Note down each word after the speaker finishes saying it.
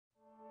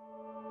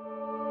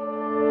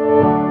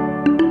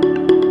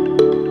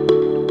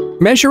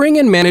Measuring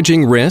and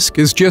managing risk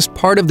is just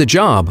part of the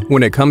job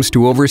when it comes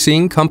to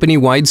overseeing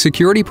company-wide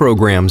security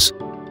programs.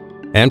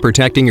 And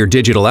protecting your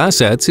digital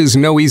assets is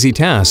no easy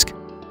task.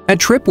 At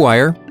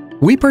Tripwire,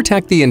 we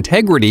protect the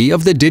integrity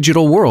of the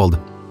digital world.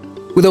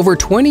 With over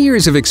 20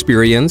 years of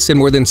experience and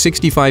more than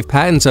 65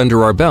 patents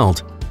under our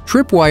belt,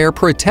 Tripwire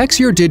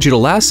protects your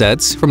digital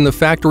assets from the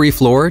factory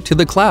floor to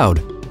the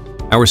cloud.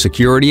 Our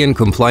security and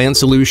compliance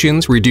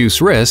solutions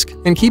reduce risk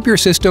and keep your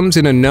systems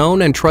in a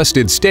known and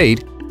trusted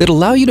state that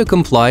allow you to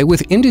comply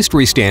with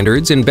industry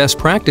standards and best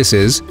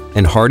practices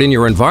and harden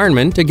your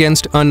environment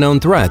against unknown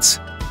threats.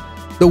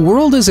 The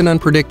world is an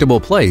unpredictable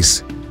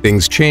place.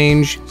 Things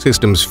change,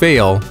 systems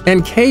fail,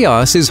 and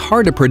chaos is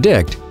hard to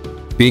predict.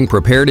 Being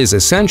prepared is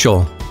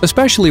essential,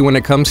 especially when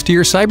it comes to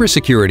your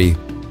cybersecurity.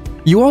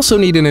 You also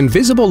need an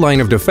invisible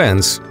line of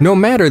defense, no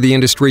matter the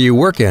industry you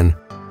work in.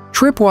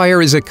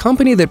 Tripwire is a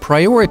company that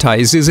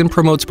prioritizes and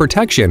promotes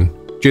protection.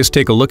 Just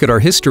take a look at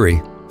our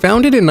history.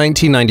 Founded in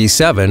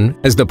 1997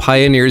 as the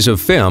pioneers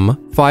of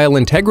FIM, File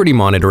Integrity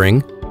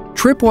Monitoring,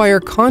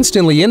 Tripwire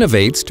constantly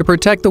innovates to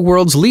protect the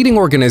world's leading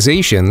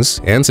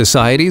organizations and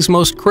society's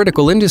most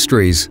critical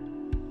industries.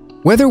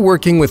 Whether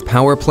working with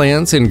power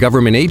plants and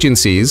government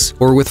agencies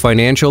or with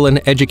financial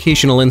and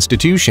educational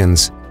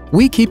institutions,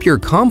 we keep your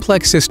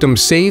complex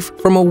systems safe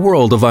from a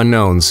world of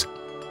unknowns.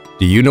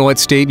 Do you know what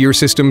state your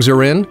systems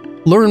are in?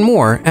 Learn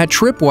more at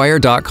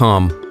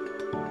tripwire.com.